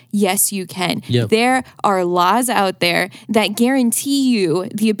no, yes, you can. Yep. There are laws out there that guarantee you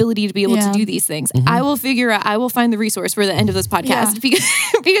the ability to be able to do these things. I will find the resource for the end of this podcast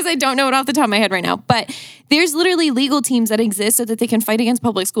because I don't know it off the top of my head right now. But there's literally legal teams that exist so that they can fight against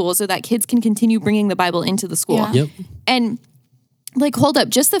public schools so that kids can continue bringing the Bible into the school. Yeah. Yep. And like, hold up,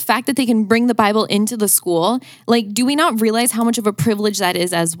 just the fact that they can bring the Bible into the school, like, do we not realize how much of a privilege that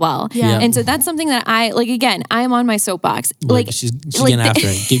is as well? Yeah. And so that's something that I'm on my soapbox. She's getting after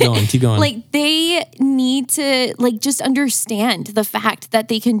it. Keep going. Like, they need to, just understand the fact that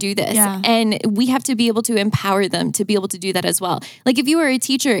they can do this. Yeah. And we have to be able to empower them to be able to do that as well. Like, if you are a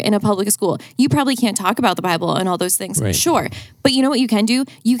teacher in a public school, you probably can't talk about the Bible and all those things. Right. Sure. But you know what you can do?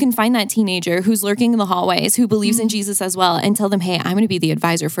 You can find that teenager who's lurking in the hallways, who believes in Jesus as well, and tell them, hey, I'm going to be the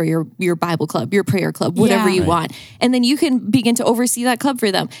advisor for your Bible club, your prayer club, whatever Yeah. you Right. want. And then you can begin to oversee that club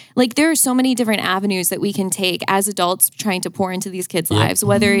for them. Like there are so many different avenues that we can take as adults trying to pour into these kids' lives,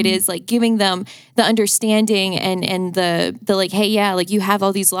 whether it is like giving them the understanding and the like, hey, yeah, like you have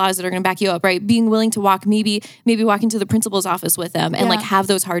all these laws that are going to back you up, right? Being willing to maybe walk into the principal's office with them and like have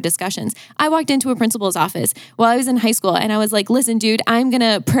those hard discussions. I walked into a principal's office while I was in high school and I was like, listen, dude, I'm going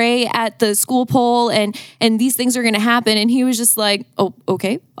to pray at the school poll and these things are going to happen. And he was just like, oh,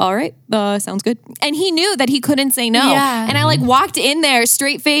 okay. All right. Sounds good. And he knew that he couldn't say no. Yeah. And I like walked in there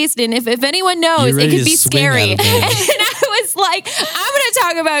straight faced. And if anyone knows, You're it ready could to be swing scary. at And him. I was like, I'm going to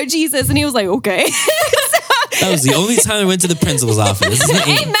talk about Jesus. And he was like, okay. That was the only time I went to the principal's office.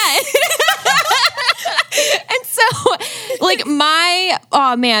 Amen. And so like my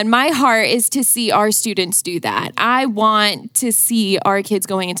heart is to see our students do that. I want to see our kids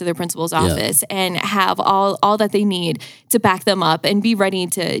going into their principal's office and have all that they need to back them up and be ready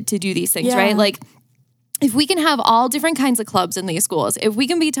to do these things, Yeah. right? Like if we can have all different kinds of clubs in these schools, if we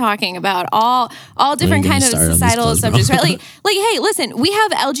can be talking about all different get me kind of started on these societal clubs, bro. subjects, right? Like, hey, listen, we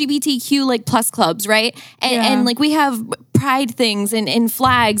have LGBTQ like plus clubs, right? And like we have pride things and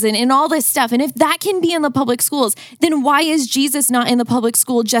flags and all this stuff. And if that can be in the public schools, then why is Jesus not in the public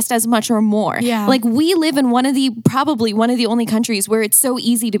school just as much or more? Yeah. Like we live in probably one of the only countries where it's so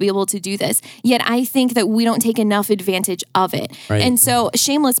easy to be able to do this. Yet I think that we don't take enough advantage of it. Right. And so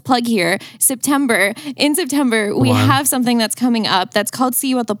shameless plug here, in September, we have something that's coming up that's called See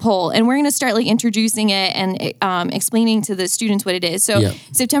You at the Poll. And we're going to start like introducing it and explaining to the students what it is. So Yep.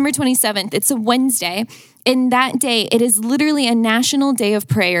 September 27th, it's a Wednesday. And that day, it is literally a national day of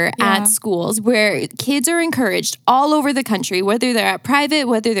prayer at schools where kids are encouraged all over the country, whether they're at private,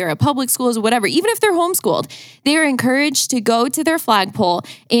 whether they're at public schools, whatever, even if they're homeschooled, they are encouraged to go to their flagpole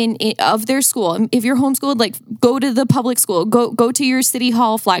of their school. If you're homeschooled, like go to the public school, go to your city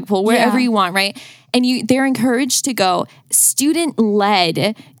hall flagpole, wherever you want, right? And they're encouraged to go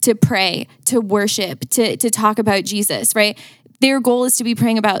student-led to pray, to worship, to talk about Jesus, right? Their goal is to be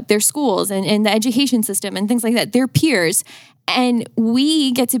praying about their schools and the education system and things like that, their peers. And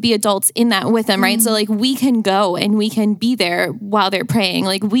we get to be adults in that with them, right? So like we can go and we can be there while they're praying.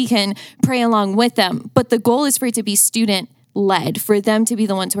 Like we can pray along with them. But the goal is for it to be student-led, for them to be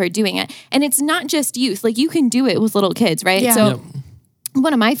the ones who are doing it. And it's not just youth. Like you can do it with little kids, right? Yeah. So Yep.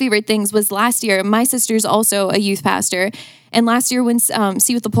 one of my favorite things was last year, my sister's also a youth pastor. And last year when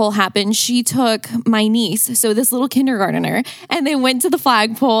See What the Poll happened, she took my niece, so this little kindergartner, and they went to the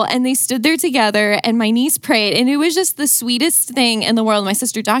flagpole and they stood there together and my niece prayed. And it was just the sweetest thing in the world. My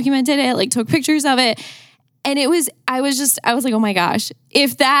sister documented it, like took pictures of it. And I was like, oh my gosh,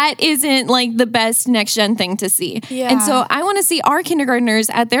 if that isn't like the best next gen thing to see. Yeah. And so I want to see our kindergartners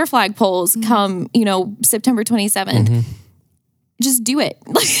at their flagpoles come, September 27th. Just do it.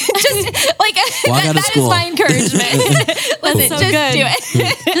 Just like Walk out of that is school. my encouragement. Listen, so just good. do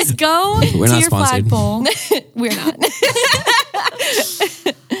it. Just go We're to not your sponsored. flagpole. We're not.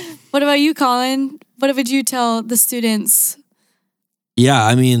 What about you, Colin? What would you tell the students? Yeah,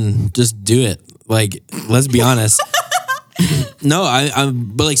 I mean, just do it. Like, let's be honest. No,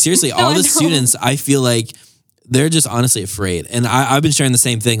 but like seriously, all I the know. students, I feel like they're just honestly afraid. And I've been sharing the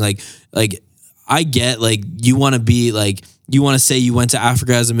same thing. Like I get like you want to be like, you want to say you went to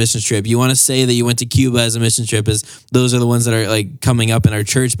Africa as a mission trip. You want to say that you went to Cuba as a mission trip, as those are the ones that are like coming up in our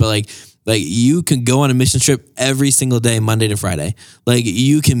church. But like you can go on a mission trip every single day, Monday to Friday. Like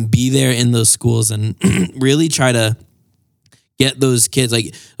you can be there in those schools and really try to get those kids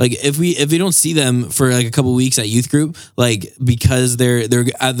like if we don't see them for like a couple weeks at youth group, like because they're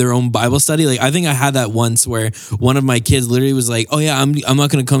at their own Bible study. Like I think I had that once where one of my kids literally was like, oh yeah, I'm not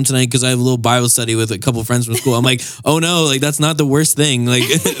gonna come tonight because I have a little Bible study with a couple friends from school. I'm like, oh no, like that's not the worst thing. Like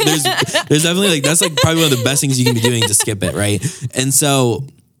there's definitely like that's like probably one of the best things you can be doing to skip it, right? And so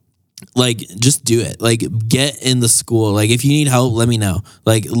like just do it. Like get in the school. Like if you need help, let me know.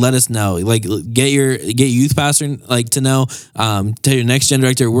 Like let us know. Like get youth pastor like to know. Tell your next gen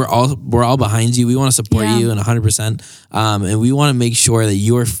director we're all behind you. We want to support Yeah. you and 100%. And we want to make sure that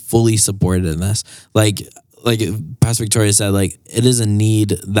you are fully supported in this. Like Pastor Victoria said, like it is a need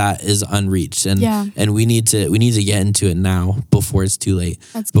that is unreached, and Yeah. and we need to get into it now before it's too late.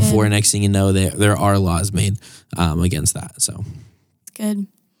 That's before good. next thing you know, there are laws made against that. So. Good.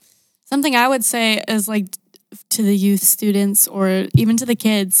 Something I would say is like to the youth students or even to the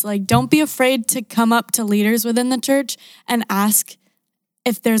kids, like don't be afraid to come up to leaders within the church and ask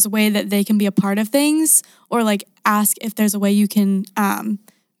if there's a way that they can be a part of things, or like ask if there's a way you can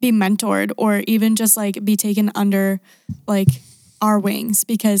be mentored or even just like be taken under like our wings,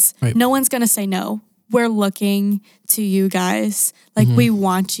 because Right. no one's going to say no. we're looking to you guys. Like we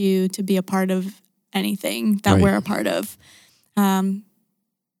want you to be a part of anything that Right. we're a part of. And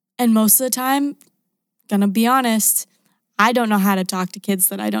most of the time, gonna be honest, I don't know how to talk to kids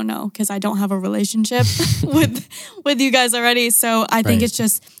that I don't know because I don't have a relationship with you guys already. So I think Right. it's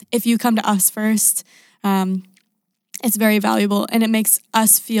just, if you come to us first, it's very valuable and it makes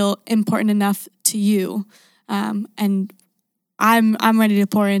us feel important enough to you. And I'm ready to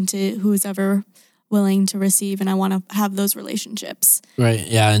pour into who's ever willing to receive, and I want to have those relationships. Right.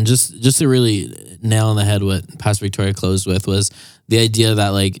 Yeah. And just to really nail on the head what Pastor Victoria closed with was the idea that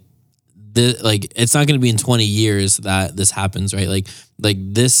like it's not going to be in 20 years that this happens, right? Like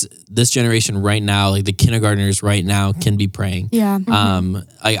this generation right now, like the kindergartners right now can be praying. Yeah.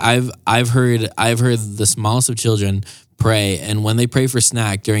 I've heard the smallest of children pray, and when they pray for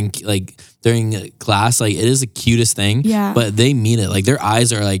snack during class, like it is the cutest thing. Yeah. But they mean it. Like their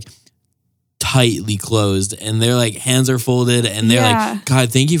eyes are like tightly closed and their like hands are folded and they're Yeah. like,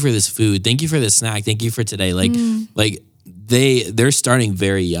 God, thank you for this food. Thank you for this snack. Thank you for today. Like they're starting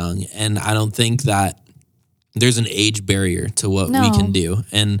very young, and I don't think that there's an age barrier to what we No. can do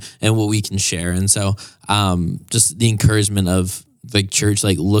and what we can share. And so just the encouragement of like church,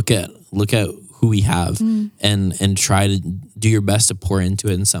 like look at who we have and try to do your best to pour into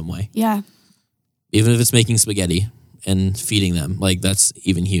it in some way. Yeah. Even if it's making spaghetti and feeding them, like that's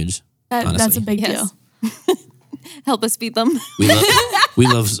even huge. That's honestly. a big Yes. deal. Help us feed them. We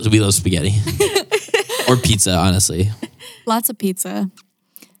love spaghetti or pizza, honestly. Lots of pizza.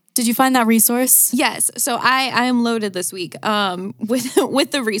 Did you find that resource? Yes. So I am loaded this week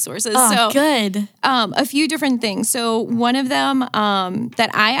with the resources. Oh, so good. a few different things. So one of them that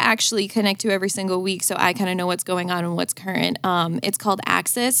I actually connect to every single week, so I kind of know what's going on and what's current. It's called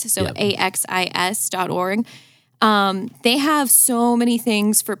Axis, so Yep. AXIS.org. They have so many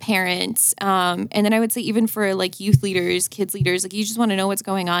things for parents. And then I would say even for like youth leaders, kids leaders, like you just want to know what's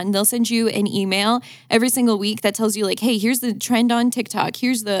going on. They'll send you an email every single week that tells you like, hey, here's the trend on TikTok.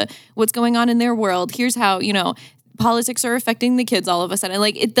 Here's what's going on in their world. Here's how, politics are affecting the kids all of a sudden.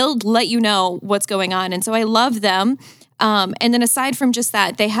 Like they'll let you know what's going on. And so I love them. And then aside from just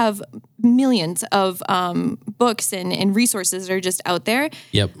that, they have millions of books and resources that are just out there.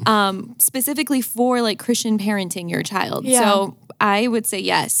 Yep. Specifically for like Christian parenting your child. Yeah. So I would say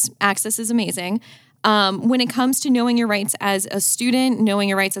yes, Access is amazing. When it comes to knowing your rights as a student, knowing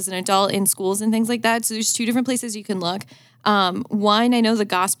your rights as an adult in schools and things like that. So there's two different places you can look. One, I know the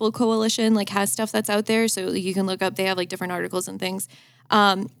Gospel Coalition like has stuff that's out there. So you can look up, they have like different articles and things.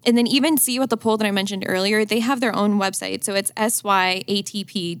 And then even see what the poll that I mentioned earlier, they have their own website. So it's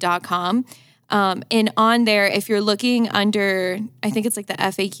syatp.com. And on there, if you're looking under, I think it's like the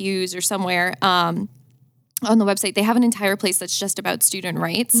FAQs or somewhere, on the website, they have an entire place that's just about student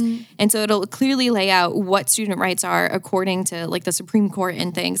rights. And so it'll clearly lay out what student rights are according to like the Supreme Court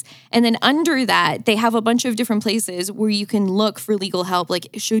and things. And then under that, they have a bunch of different places where you can look for legal help. Like,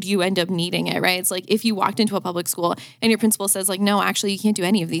 should you end up needing it, right? It's like if you walked into a public school and your principal says like, no, actually you can't do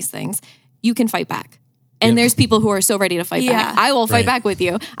any of these things, you can fight back. And there's people who are so ready to fight back. I will fight back with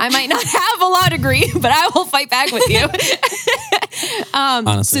you. I might not have a law degree, but I will fight back with you.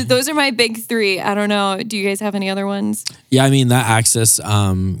 Honestly. So those are my big three. I don't know. Do you guys have any other ones? Yeah, I mean that Access,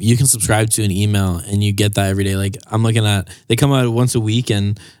 you can subscribe to an email and you get that every day. Like I'm looking at, they come out once a week,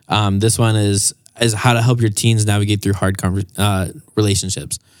 and this one is how to help your teens navigate through hard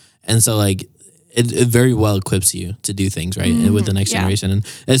relationships. And so like it very well equips you to do things right with the next generation, and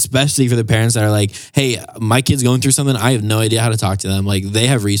especially for the parents that are like, hey, my kid's going through something, I have no idea how to talk to them. Like they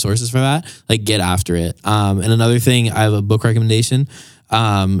have resources for that. Like get after it. And another thing, I have a book recommendation.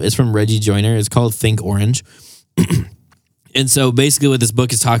 It's from Reggie Joyner. It's called Think Orange. And so basically what this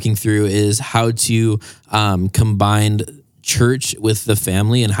book is talking through is how to combine church with the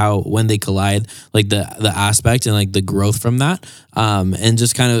family, and how when they collide, like the aspect and like the growth from that, and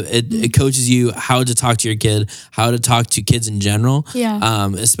just kind of it coaches you how to talk to your kid, how to talk to kids in general,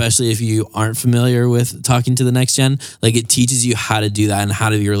 especially if you aren't familiar with talking to the next gen. Like it teaches you how to do that and how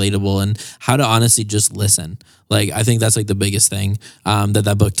to be relatable and how to honestly just listen. Like I think that's like the biggest thing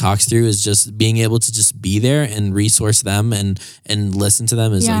that book talks through, is just being able to just be there and resource them and listen to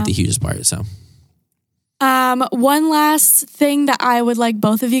them is like the hugest part. So one last thing that I would like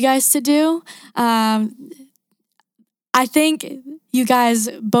both of you guys to do. I think you guys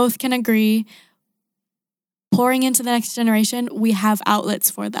both can agree, pouring into the next generation, we have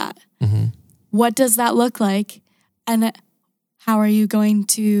outlets for that. Mm-hmm. What does that look like? And how are you going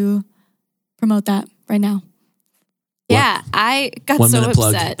to promote that right now? Yeah, I got 1 so minute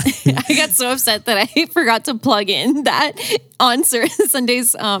plug. upset. I got so upset that I forgot to plug in that on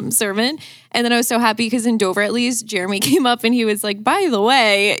Sunday's sermon. And then I was so happy because in Dover, at least, Jeremy came up and he was like, by the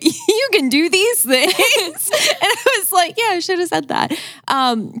way, you can do these things. And I was like, yeah, I should have said that.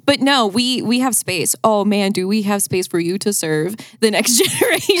 But no, we have space. Oh man, do we have space for you to serve the next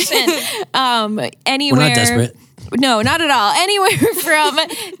generation? Anywhere. We're not desperate. No, not at all. Anywhere from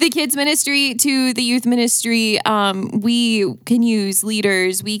the kids ministry to the youth ministry, we can use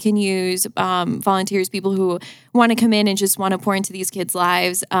leaders, we can use volunteers, people who want to come in and just want to pour into these kids'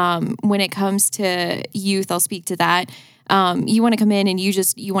 lives. When it comes to youth, I'll speak to that. You want to come in and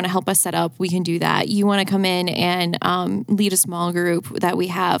you want to help us set up, we can do that. You want to come in and lead a small group that we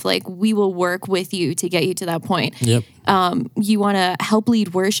have, like we will work with you to get you to that point. Yep. You want to help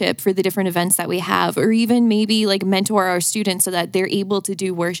lead worship for the different events that we have, or even maybe like mentor our students so that they're able to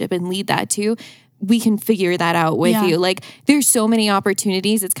do worship and lead that too. We can figure that out with you. Like there's so many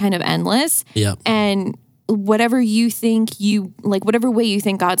opportunities. It's kind of endless. Yep. And whatever you think whatever way you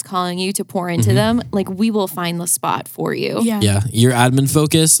think God's calling you to pour into them, like we will find the spot for you. Yeah. Your admin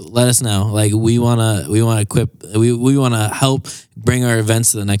focus, let us know. Like we want to equip, we want to help bring our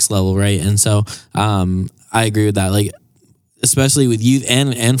events to the next level. Right. And so, I agree with that. Like, especially with youth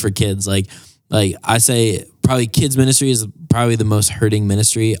and for kids, like I say probably kids ministry is probably the most hurting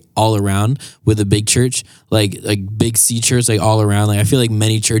ministry all around with a big church, like big C church, like all around. Like I feel like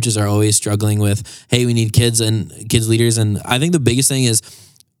many churches are always struggling with, hey, we need kids and kids leaders. And I think the biggest thing is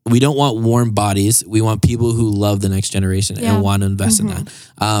we don't want warm bodies. We want people who love the next generation and want to invest in that.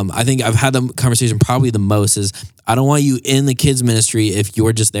 I think I've had the conversation probably the most is I don't want you in the kids ministry if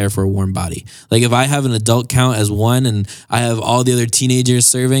you're just there for a warm body. Like if I have an adult count as one and I have all the other teenagers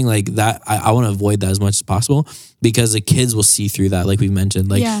serving like that, I want to avoid that as much as possible because the kids will see through that. Like we mentioned,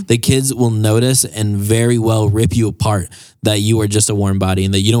 like the kids will notice and very well rip you apart that you are just a warm body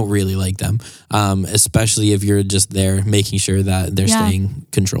and that you don't really like them. Especially if you're just there making sure that they're staying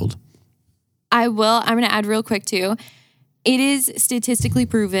controlled. I'm going to add real quick too. It is statistically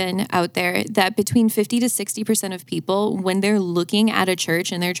proven out there that between 50 to 60% of people, when they're looking at a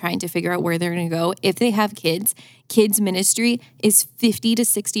church and they're trying to figure out where they're going to go, if they have kids ministry is 50 to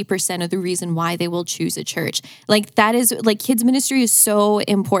 60% of the reason why they will choose a church. Like that is like kids ministry is so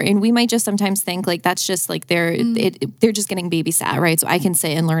important. We might just sometimes think like that's just like they're just getting babysat, right? So I can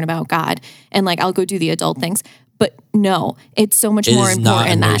sit and learn about God and like I'll go do the adult things. But no, it's so much more important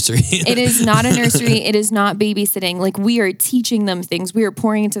than that. It is not a nursery. It is not babysitting. Like we are teaching them things. We are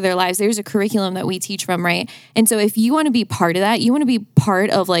pouring into their lives. There's a curriculum that we teach from, right? And so if you want to be part of that, you want to be part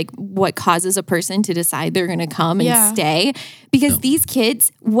of like what causes a person to decide they're going to come and stay. Because these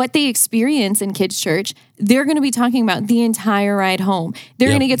kids, what they experience in kids' church, they're going to be talking about the entire ride home. They're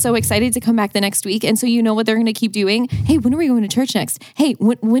going to get so excited to come back the next week. And so you know what they're going to keep doing? Hey, when are we going to church next? Hey,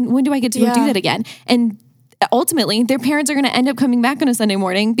 when do I get to go do that again? And ultimately, their parents are going to end up coming back on a Sunday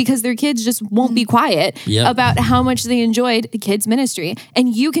morning because their kids just won't be quiet about how much they enjoyed kids ministry.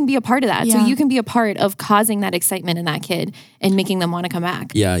 And you can be a part of that. So you can be a part of causing that excitement in that kid and making them want to come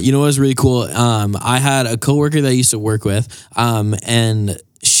back. Yeah. You know what was really cool? I had a coworker that I used to work with, and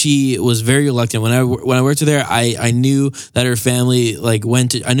she was very reluctant. When I worked with her, I knew that her family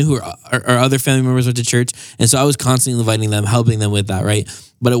I knew who her other family members went to church. And so I was constantly inviting them, helping them with that. Right.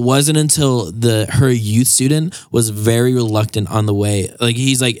 But it wasn't until her youth student was very reluctant on the way. Like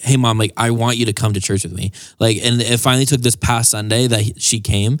he's like, hey mom, like I want you to come to church with me. Like, and it finally took this past Sunday that she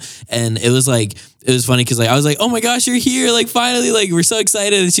came, and it was funny because like I was like, oh my gosh, you're here! Like finally, like we're so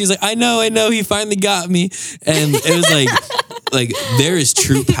excited. And she's like, I know, he finally got me. And it was like there is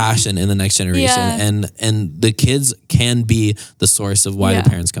true passion in the next generation, and the kids can be the source of why the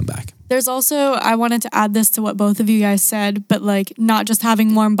parents come back. There's also, I wanted to add this to what both of you guys said, but like not just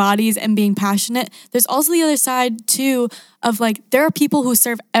having warm bodies and being passionate. There's also the other side too of like, there are people who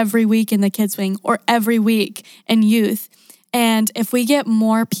serve every week in the kids wing or every week in youth. And if we get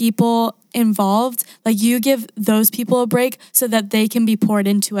more people involved, like you give those people a break so that they can be poured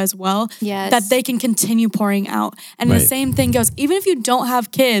into as well, that they can continue pouring out. And the same thing goes, even if you don't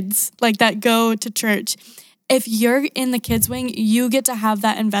have kids like that go to church, if you're in the kids wing, you get to have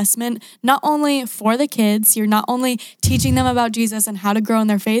that investment, not only for the kids, you're not only teaching them about Jesus and how to grow in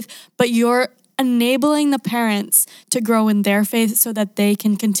their faith, but you're enabling the parents to grow in their faith so that they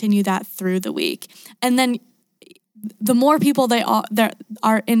can continue that through the week. And then the more people that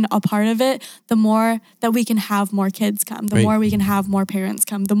are in a part of it, the more that we can have more kids come, the more we can have more parents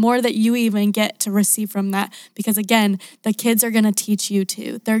come, the more that you even get to receive from that. Because again, the kids are going to teach you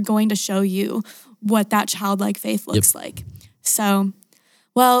too. They're going to show you what that childlike faith looks like. So,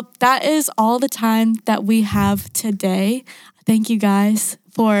 Well, that is all the time that we have today. Thank you guys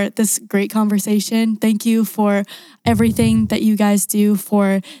for this great conversation. Thank you for everything that you guys do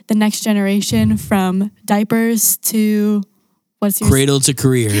for the next generation, from diapers to Cradle to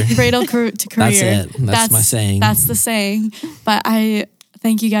career. Cradle to career. That's it. That's my saying. That's the saying. But I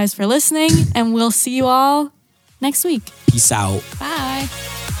thank you guys for listening, and we'll see you all next week. Peace out. Bye.